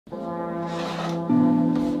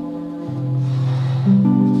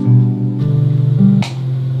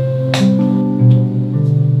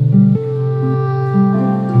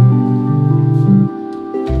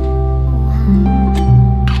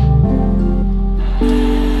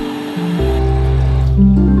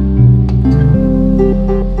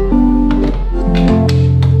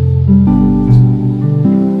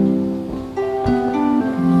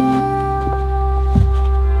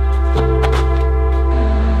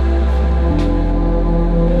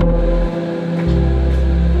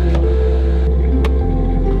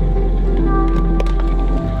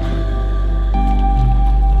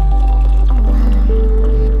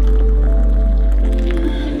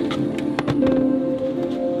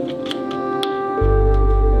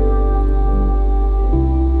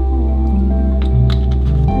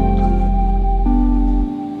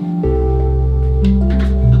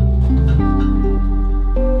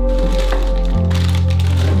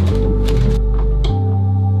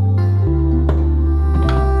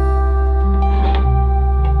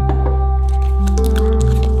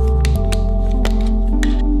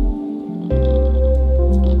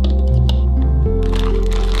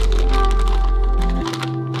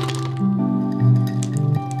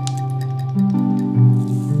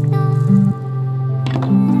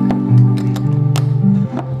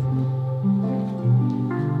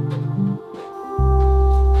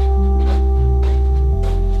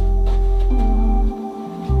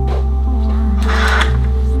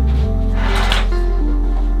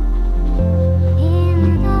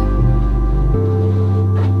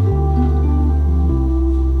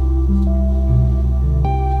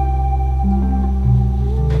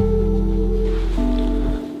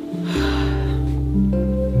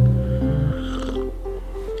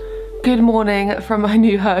Good morning from my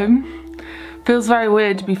new home. Feels very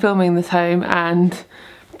weird to be filming this home and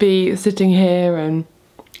be sitting here, and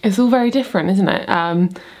it's all very different, isn't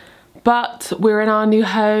it? But we're in our new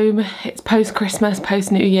home. It's post-Christmas,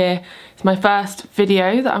 post-New Year. It's my first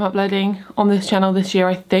video that I'm uploading on this channel this year,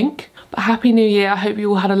 I think. But Happy New Year. I hope you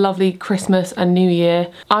all had a lovely Christmas and New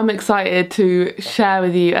Year. I'm excited to share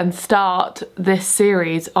with you and start this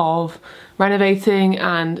series of renovating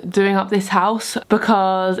and doing up this house,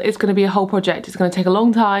 because it's going to be a whole project. It's going to take a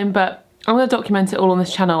long time, but I'm going to document it all on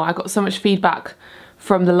this channel. I got so much feedback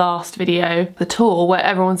from the last video, the tour, where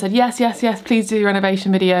everyone said yes, yes, yes, please do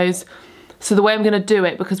renovation videos. So the way I'm going to do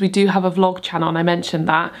it, because we do have a vlog channel and I mentioned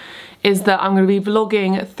that, is that I'm going to be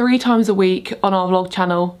vlogging 3 times a week on our vlog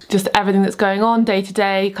channel, just everything that's going on day to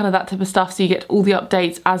day, kind of that type of stuff, so you get all the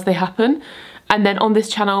updates as they happen. And then on this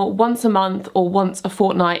channel, once a month or once a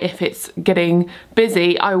fortnight, if it's getting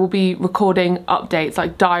busy, I will be recording updates,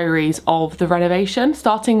 like diaries of the renovation,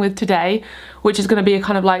 starting with today, which is going to be a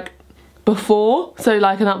kind of like before, so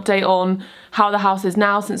like an update on how the house is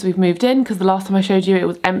now since we've moved in, because the last time I showed you it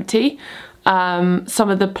was empty. Some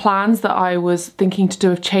of the plans that I was thinking to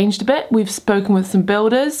do have changed a bit. We've spoken with some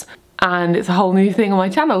builders and it's a whole new thing on my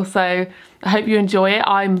channel, so I hope you enjoy it.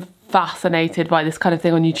 I'm fascinated by this kind of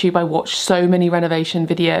thing on YouTube. I watch so many renovation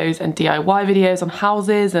videos and DIY videos on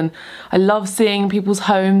houses, and I love seeing people's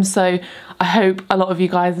homes, so I hope a lot of you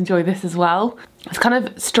guys enjoy this as well. It's kind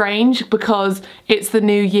of strange because it's the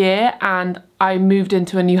new year and I moved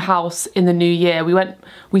into a new house in the new year.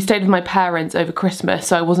 We stayed with my parents over Christmas,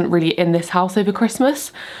 so I wasn't really in this house over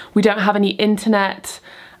Christmas. We don't have any internet,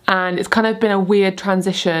 and it's kind of been a weird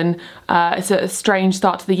transition. It's a strange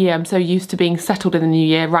start to the year. I'm so used to being settled in the new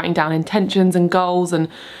year, writing down intentions and goals and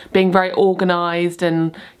being very organised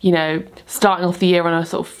and, you know, starting off the year on a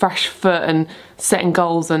sort of fresh foot and setting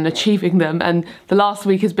goals and achieving them. And the last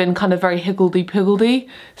week has been kind of very higgledy-piggledy.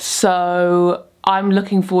 So I'm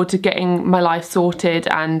looking forward to getting my life sorted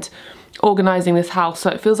and organising this house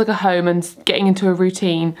so it feels like a home and getting into a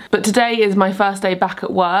routine. But today is my first day back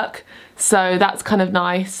at work, so that's kind of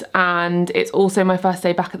nice, and it's also my first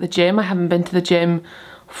day back at the gym. I haven't been to the gym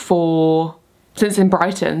since in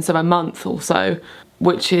Brighton, so a month or so,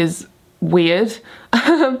 which is weird.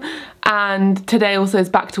 And today also is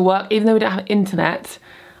back to work. Even though we don't have internet,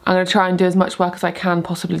 I'm going to try and do as much work as I can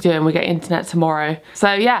possibly do, and we get internet tomorrow.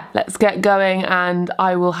 So yeah, let's get going, and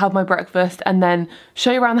I will have my breakfast and then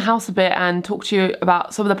show you around the house a bit and talk to you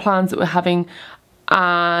about some of the plans that we're having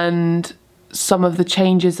and some of the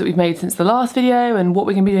changes that we've made since the last video and what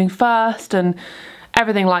we're going to be doing first and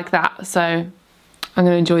everything like that. So I'm going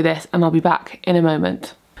to enjoy this and I'll be back in a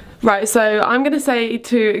moment. Right, so I'm going to say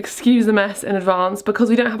to excuse the mess in advance, because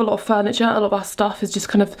we don't have a lot of furniture. A lot of our stuff is just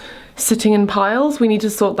kind of sitting in piles. We need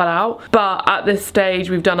to sort that out, but at this stage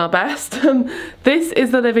we've done our best. This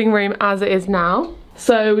is the living room as it is now.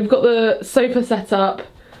 So we've got the sofa set up,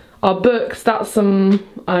 our books, that's some,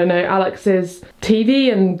 I don't know, Alex's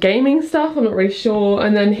TV and gaming stuff, I'm not really sure.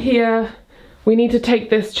 And then here we need to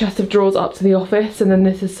take this chest of drawers up to the office, and then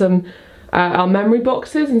this is some our memory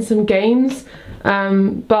boxes and some games.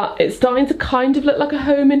 But it's starting to kind of look like a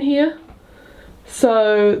home in here,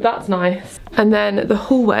 so that's nice. And then the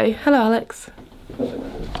hallway. Hello, Alex.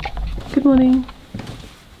 Good morning.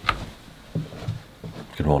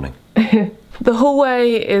 Good morning. The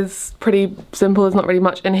hallway is pretty simple. There's not really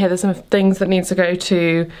much in here. There's some things that need to go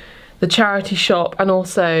to the charity shop and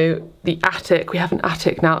also the attic. We have an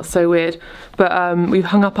attic now, it's so weird. But we've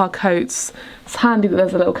hung up our coats. It's handy that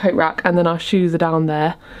there's a little coat rack, and then our shoes are down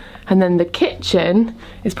there. And then the kitchen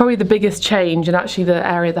is probably the biggest change, and actually the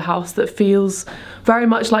area of the house that feels very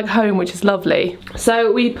much like home, which is lovely.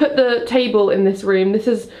 So we put the table in this room. This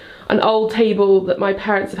is an old table that my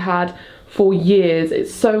parents have had for years.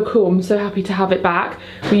 It's so cool. I'm so happy to have it back.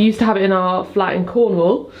 We used to have it in our flat in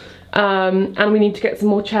Cornwall, and we need to get some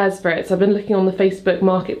more chairs for it. So I've been looking on the Facebook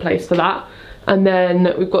marketplace for that. And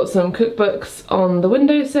then we've got some cookbooks on the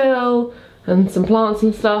windowsill and some plants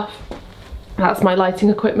and stuff. That's my lighting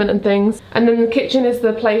equipment and things. And then the kitchen is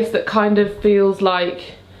the place that kind of feels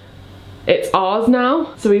like it's ours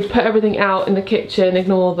now. So we've put everything out in the kitchen,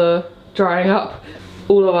 ignore the drying up.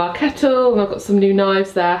 All of our kettle, and I've got some new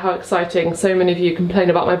knives there. How exciting. So many of you complain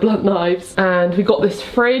about my blunt knives. And we got this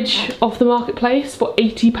fridge off the marketplace for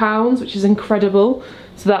 £80, which is incredible.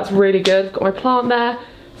 So that's really good. Got my plant there.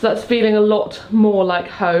 So that's feeling a lot more like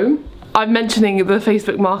home. I'm mentioning the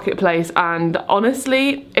Facebook marketplace, and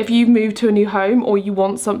honestly, if you've moved to a new home or you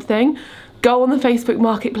want something, go on the Facebook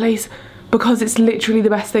marketplace, because it's literally the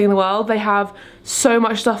best thing in the world. They have so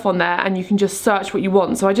much stuff on there and you can just search what you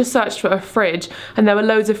want. So I just searched for a fridge and there were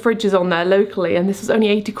loads of fridges on there locally, and this was only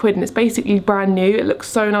 80 quid and it's basically brand new. It looks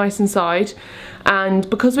so nice inside. And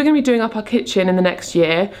because we're going to be doing up our kitchen in the next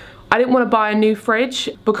year, I didn't want to buy a new fridge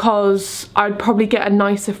because I'd probably get a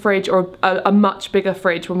nicer fridge or a much bigger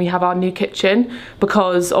fridge when we have our new kitchen,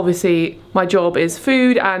 because obviously my job is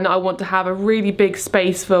food and I want to have a really big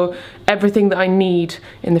space for everything that I need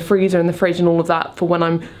in the freezer and the fridge and all of that for when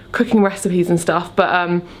I'm cooking recipes and stuff.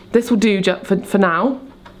 But this will do for now,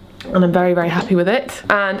 and I'm very, very happy with it.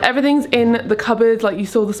 And everything's in the cupboard like you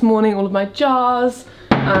saw this morning, all of my jars,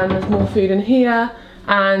 and there's more food in here,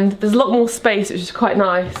 and there's a lot more space, which is quite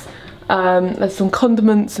nice. There's some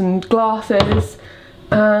condiments and glasses,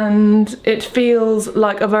 and it feels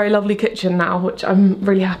like a very lovely kitchen now, which I'm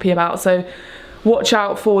really happy about. So watch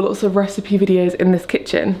out for lots of recipe videos in this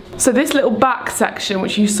kitchen. So this little back section,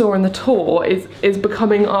 which you saw in the tour, is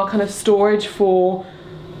becoming our kind of storage for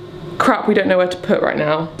crap we don't know where to put right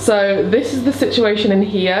now. So this is the situation in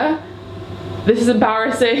here. This is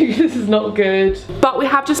embarrassing, this is not good. But we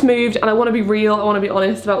have just moved, and I want to be real, I want to be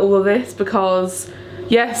honest about all of this, because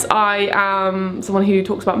yes, I am someone who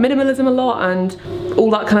talks about minimalism a lot and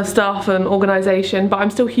all that kind of stuff and organisation, but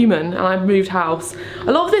I'm still human and I've moved house.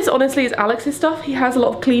 A lot of this honestly is Alex's stuff. He has a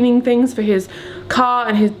lot of cleaning things for his car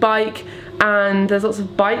and his bike, and there's lots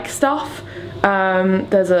of bike stuff.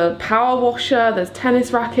 There's a power washer, there's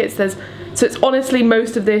tennis rackets, so it's honestly,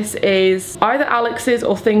 most of this is either Alex's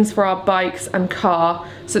or things for our bikes and car,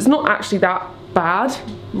 so it's not actually that bad,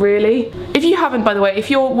 really. If you haven't, by the way, if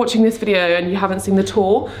you're watching this video and you haven't seen the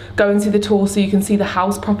tour, go and see the tour so you can see the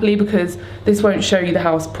house properly, because this won't show you the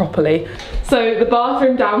house properly. So the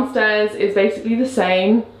bathroom downstairs is basically the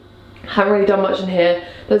same. Haven't really done much in here.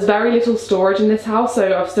 There's very little storage in this house,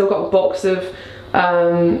 so I've still got a box of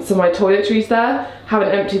some of my toiletries there. Haven't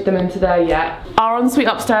emptied them into there yet. Our ensuite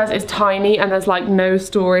upstairs is tiny and there's like no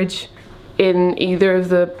storage in either of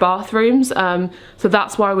the bathrooms, so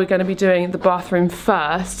that's why we're going to be doing the bathroom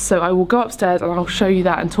first. So I will go upstairs and I'll show you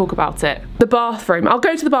that and talk about it. The bathroom, I'll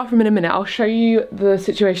go to the bathroom in a minute. I'll show you the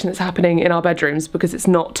situation that's happening in our bedrooms, because it's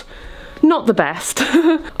not the best.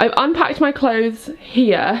 I've unpacked my clothes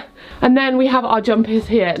here, and then we have our jumpers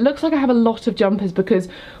here. It looks like I have a lot of jumpers because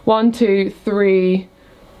 1, 2, 3,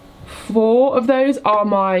 4 of those are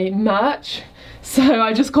my merch. So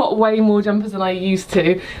I just got way more jumpers than I used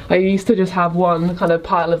to. I used to just have one kind of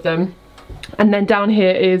pile of them. And then down here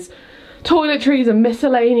is toiletries and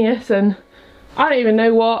miscellaneous, and I don't even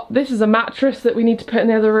know what. This is a mattress that we need to put in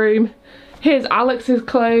the other room. Here's Alex's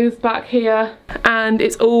clothes back here, and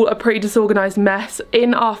it's all a pretty disorganised mess.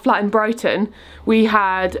 In our flat in Brighton, we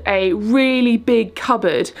had a really big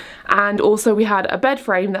cupboard, and also we had a bed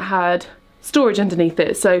frame that had storage underneath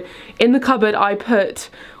it. So in the cupboard I put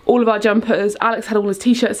all of our jumpers. Alex had all his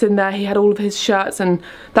t-shirts in there, he had all of his shirts and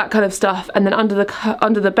that kind of stuff, and then under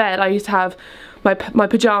the bed I used to have my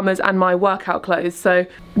pyjamas and my workout clothes. So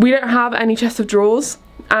we don't have any chest of drawers,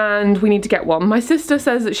 and we need to get one. My sister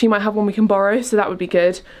says that she might have one we can borrow, so that would be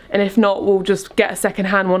good, and if not, we'll just get a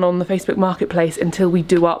second-hand one on the Facebook Marketplace until we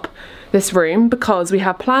do up this room, because we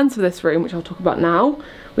have plans for this room, which I'll talk about now,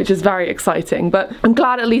 which is very exciting. But I'm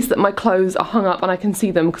glad at least that my clothes are hung up and I can see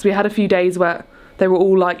them, because we had a few days where they were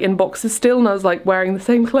all like in boxes still and I was like wearing the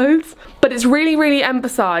same clothes. But it's really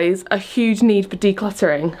emphasised a huge need for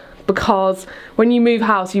decluttering, because when you move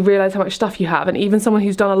house you realise how much stuff you have, and even someone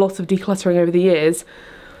who's done a lot of decluttering over the years,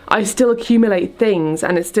 I still accumulate things,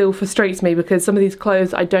 and it still frustrates me because some of these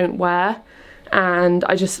clothes I don't wear, and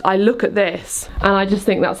I look at this and I just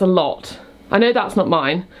think that's a lot. I know that's not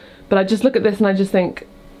mine, but I just look at this and I just think,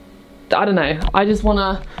 I don't know,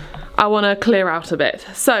 I wanna clear out a bit.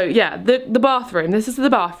 So yeah, the bathroom, this is the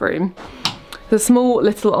bathroom, the small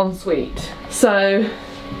little ensuite. So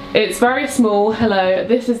it's very small. Hello,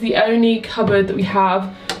 this is the only cupboard that we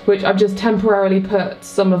have, which I've just temporarily put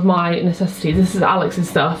some of my necessities. This is Alex's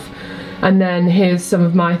stuff, and then here's some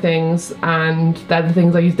of my things, and they're the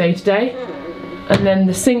things I use day to day. And then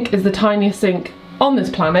the sink is the tiniest sink on this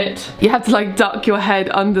planet. You have to like duck your head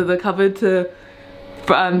under the cupboard to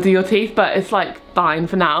do your teeth, but it's like fine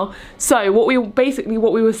for now. So what we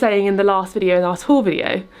were saying in the last video, in our tour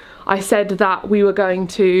video, I said that we were going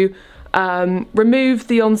to remove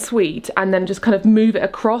the ensuite and then just kind of move it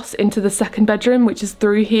across into the second bedroom, which is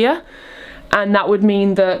through here, and that would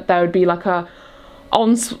mean that there would be like not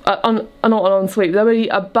an ensuite, there would be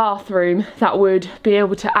a bathroom that would be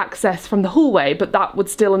able to access from the hallway, but that would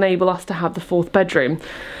still enable us to have the fourth bedroom.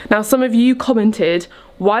 Now some of you commented,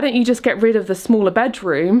 why don't you just get rid of the smaller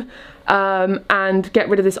bedroom and get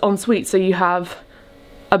rid of this ensuite so you have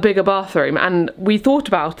a bigger bathroom, and we thought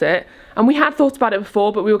about it, and we had thought about it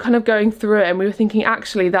before, but we were kind of going through it and we were thinking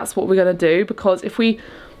actually that's what we're going to do, because if we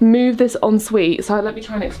move this ensuite, so let me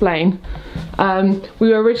try and explain. We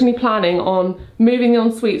were originally planning on moving the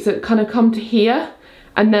ensuite so it kind of come to here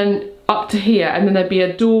and then up to here, and then there'd be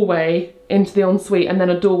a doorway into the ensuite and then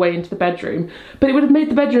a doorway into the bedroom, but it would have made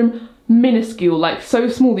the bedroom minuscule, like so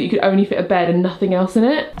small that you could only fit a bed and nothing else in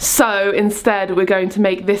it. So instead we're going to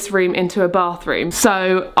make this room into a bathroom.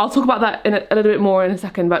 So I'll talk about that in a little bit more in a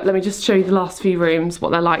second, but let me just show you the last few rooms,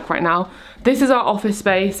 what they're like right now. This is our office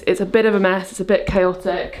space. It's a bit of a mess, it's a bit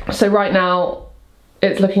chaotic. So right now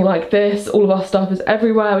it's looking like this. All of our stuff is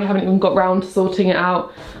everywhere. We haven't even got round to sorting it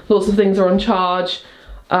out. Lots of things are on charge.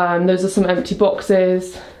 Those are some empty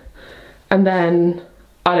boxes, and then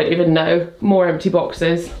I don't even know, more empty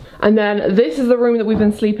boxes. And then this is the room that we've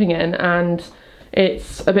been sleeping in, and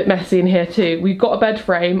it's a bit messy in here too. We've got a bed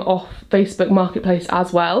frame off Facebook Marketplace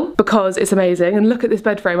as well, because it's amazing. And look at this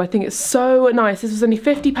bed frame, I think it's so nice. This was only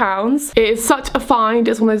 £50. It is such a find.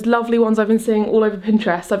 It's one of those lovely ones I've been seeing all over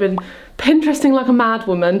Pinterest. I've been Pinteresting like a mad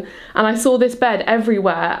woman, and I saw this bed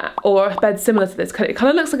everywhere, or a bed similar to this. It kind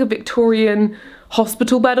of looks like a Victorian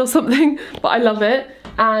hospital bed or something, but I love it.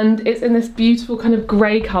 And it's in this beautiful kind of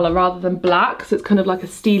grey colour rather than black, so it's kind of like a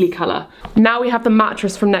steely colour. Now we have the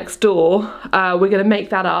mattress from next door. We're going to make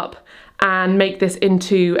that up and make this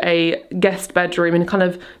into a guest bedroom and kind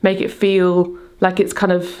of make it feel like it's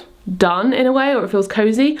kind of done in a way, or it feels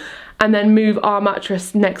cosy, and then move our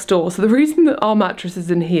mattress next door. So the reason that our mattress is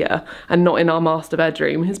in here and not in our master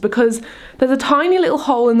bedroom is because there's a tiny little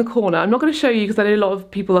hole in the corner. I'm not going to show you because I know a lot of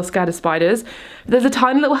people are scared of spiders. There's a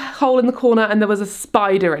tiny little hole in the corner and there was a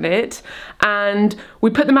spider in it, and we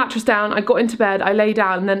put the mattress down, I got into bed, I lay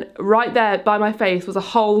down, and then right there by my face was a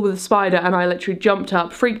hole with a spider, and I literally jumped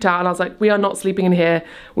up, freaked out, and I was like, we are not sleeping in here,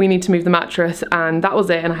 we need to move the mattress. And that was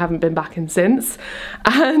it, and I haven't been back in since.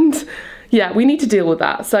 And yeah, we need to deal with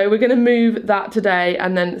that. So we're gonna move that today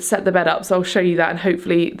and then set the bed up. So I'll show you that, and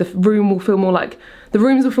hopefully the room will feel more like, the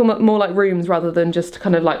rooms will feel more like rooms rather than just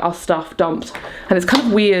kind of like our stuff dumped. And it's kind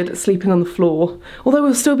of weird sleeping on the floor, although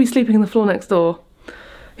we'll still be sleeping on the floor next door.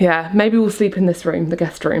 Yeah, maybe we'll sleep in this room, the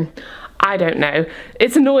guest room. I don't know.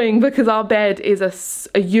 It's annoying because our bed is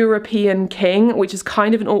a European king, which is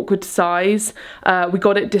kind of an awkward size. We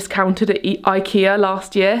got it discounted at IKEA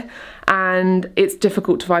last year, and it's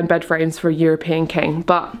difficult to find bed frames for a European king,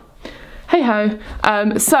 but hey ho.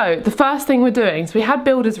 So the first thing we're doing, so we had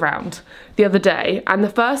builders round the other day, and the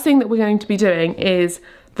first thing that we're going to be doing is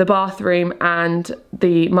the bathroom and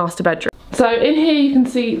the master bedroom. So in here you can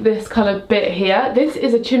see this kind of bit here. This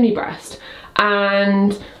is a chimney breast,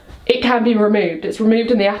 and it can be removed. It's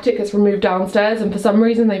removed in the attic, it's removed downstairs, and for some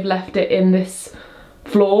reason they've left it in this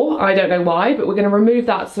floor. I don't know why, but we're going to remove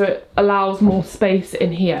that so it allows more space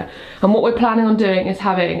in here. And what we're planning on doing is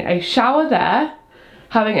having a shower there,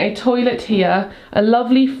 having a toilet here, a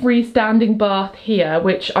lovely freestanding bath here,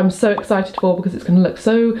 which I'm so excited for because it's going to look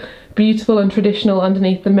so beautiful and traditional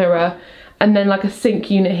underneath the mirror, and then like a sink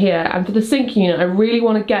unit here. And for the sink unit, I really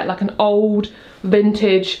want to get like an old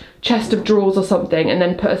vintage chest of drawers or something and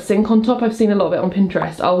then put a sink on top. I've seen a lot of it on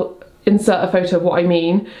Pinterest. I'll insert a photo of what I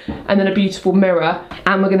mean, and then a beautiful mirror.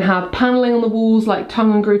 And we're going to have paneling on the walls, like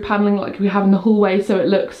tongue and groove paneling like we have in the hallway, so it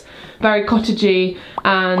looks very cottagey,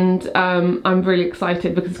 and I'm really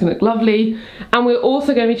excited because it's going to look lovely. And we're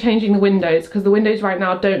also going to be changing the windows, because the windows right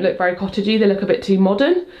now don't look very cottagey, they look a bit too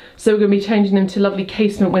modern, so we're going to be changing them to lovely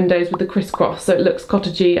casement windows with the crisscross, so it looks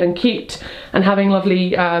cottagey and cute, and having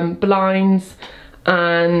lovely blinds,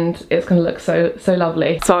 and it's going to look so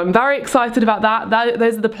lovely. So I'm very excited about that.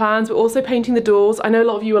 Those are the plans. We're also painting the doors. I know a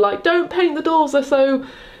lot of you are like, don't paint the doors, they're so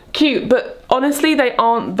cute, but honestly they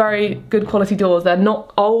aren't very good quality doors. They're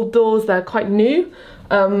not old doors, they're quite new,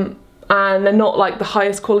 and they're not like the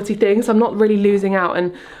highest quality things, so I'm not really losing out.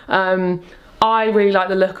 And I really like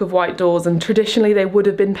the look of white doors, and traditionally they would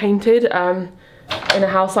have been painted. In a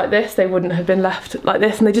house like this, they wouldn't have been left like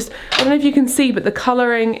this, and they just, I don't know if you can see, but the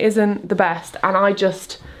colouring isn't the best, and I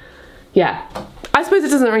just, yeah. I suppose it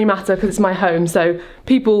doesn't really matter because it's my home, so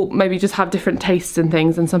people maybe just have different tastes and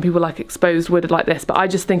things, and some people like exposed wood like this, but I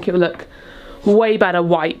just think it will look way better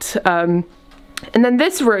white. And then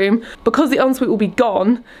this room, because the ensuite will be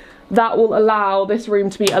gone, that will allow this room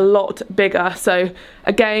to be a lot bigger. So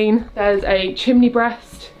again, there's a chimney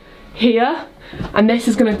breast here, and this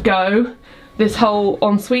is going to go. This whole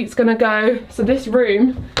ensuite's going to go. So this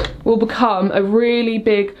room will become a really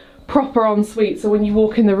big proper ensuite, so when you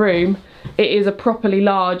walk in the room it is a properly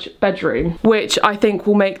large bedroom, which I think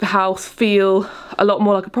will make the house feel a lot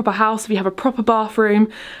more like a proper house. If you have a proper bathroom,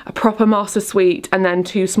 a proper master suite, and then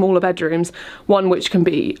 2 smaller bedrooms, one which can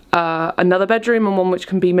be another bedroom and one which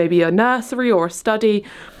can be maybe a nursery or a study.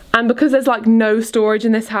 And because there's like no storage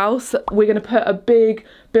in this house, we're going to put a big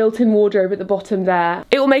built-in wardrobe at the bottom there.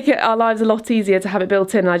 It will make our lives a lot easier to have it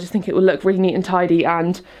built in, and I just think it will look really neat and tidy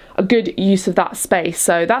and a good use of that space.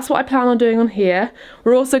 So that's what I plan on doing on here.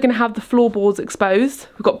 We're also going to have the floorboards exposed.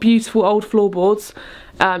 We've got beautiful old floorboards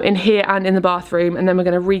in here and in the bathroom, and then we're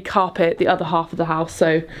going to re-carpet the other half of the house.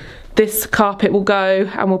 So this carpet will go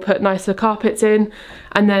and we'll put nicer carpets in,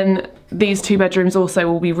 and then these 2 bedrooms also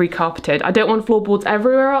will be recarpeted. I don't want floorboards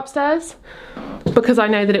everywhere upstairs because I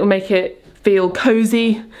know that it will make it feel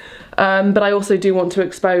cozy, but I also do want to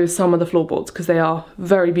expose some of the floorboards because they are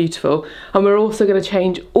very beautiful. And we're also going to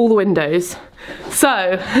change all the windows. So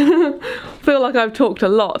I feel like I've talked a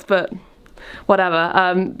lot, but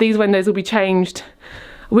whatever. These windows will be changed.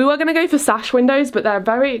 We were going to go for sash windows, but they're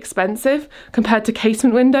very expensive compared to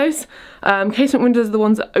casement windows. Casement windows are the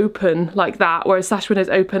ones that open like that, whereas sash windows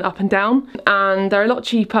open up and down. And they're a lot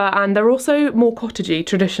cheaper, and they're also more cottagey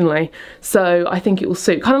traditionally. So I think it will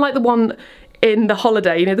suit. Kind of like the one in The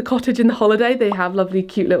Holiday, you know, the cottage in The Holiday, they have lovely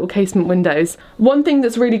cute little casement windows. One thing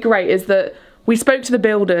that's really great is that we spoke to the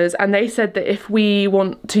builders and they said that if we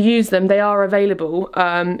want to use them, they are available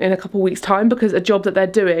in a couple of weeks' time, because a job that they're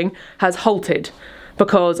doing has halted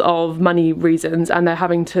because of money reasons and they're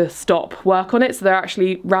having to stop work on it. So they're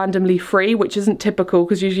actually randomly free, which isn't typical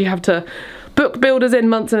because usually you have to book builders in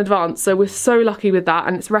months in advance. So we're so lucky with that,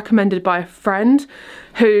 and it's recommended by a friend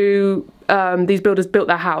who these builders built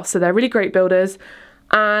their house. So they're really great builders,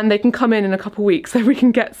 and they can come in a couple of weeks so we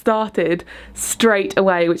can get started straight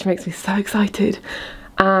away, which makes me so excited.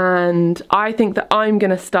 And I think that I'm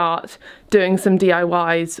going to start doing some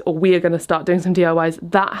DIYs, or we are going to start doing some DIYs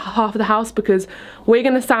that half of the house, because we're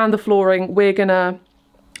going to sand the flooring, we're going to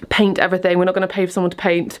paint everything, we're not going to pay for someone to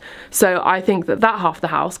paint. So I think that that half of the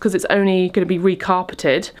house, because it's only going to be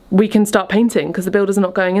recarpeted, we can start painting because the builders are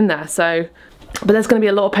not going in there. So, but there's going to be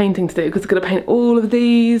a lot of painting to do because we're going to paint all of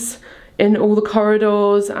these in all the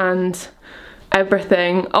corridors and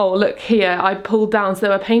everything. Oh, look here, I pulled down, so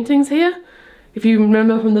there were paintings here. If you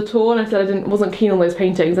remember from the tour, and I said I wasn't keen on those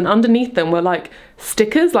paintings, and underneath them were like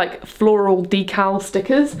stickers, like floral decal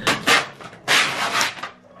stickers.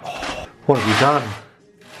 What have you done?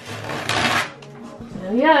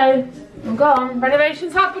 There we go, I'm gone.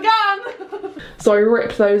 Renovations have begun. So I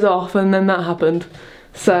ripped those off and then that happened.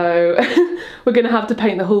 So we're gonna have to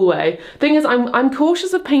paint the hallway. Thing is, I'm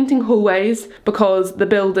cautious of painting hallways because the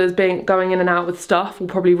builders going in and out with stuff will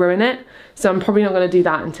probably ruin it. So I'm probably not gonna do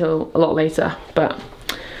that until a lot later, but.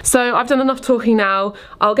 So I've done enough talking now.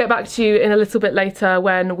 I'll get back to you in a little bit later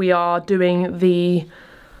when we are doing the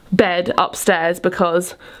bed upstairs,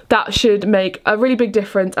 because that should make a really big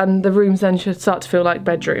difference and the rooms then should start to feel like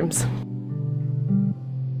bedrooms.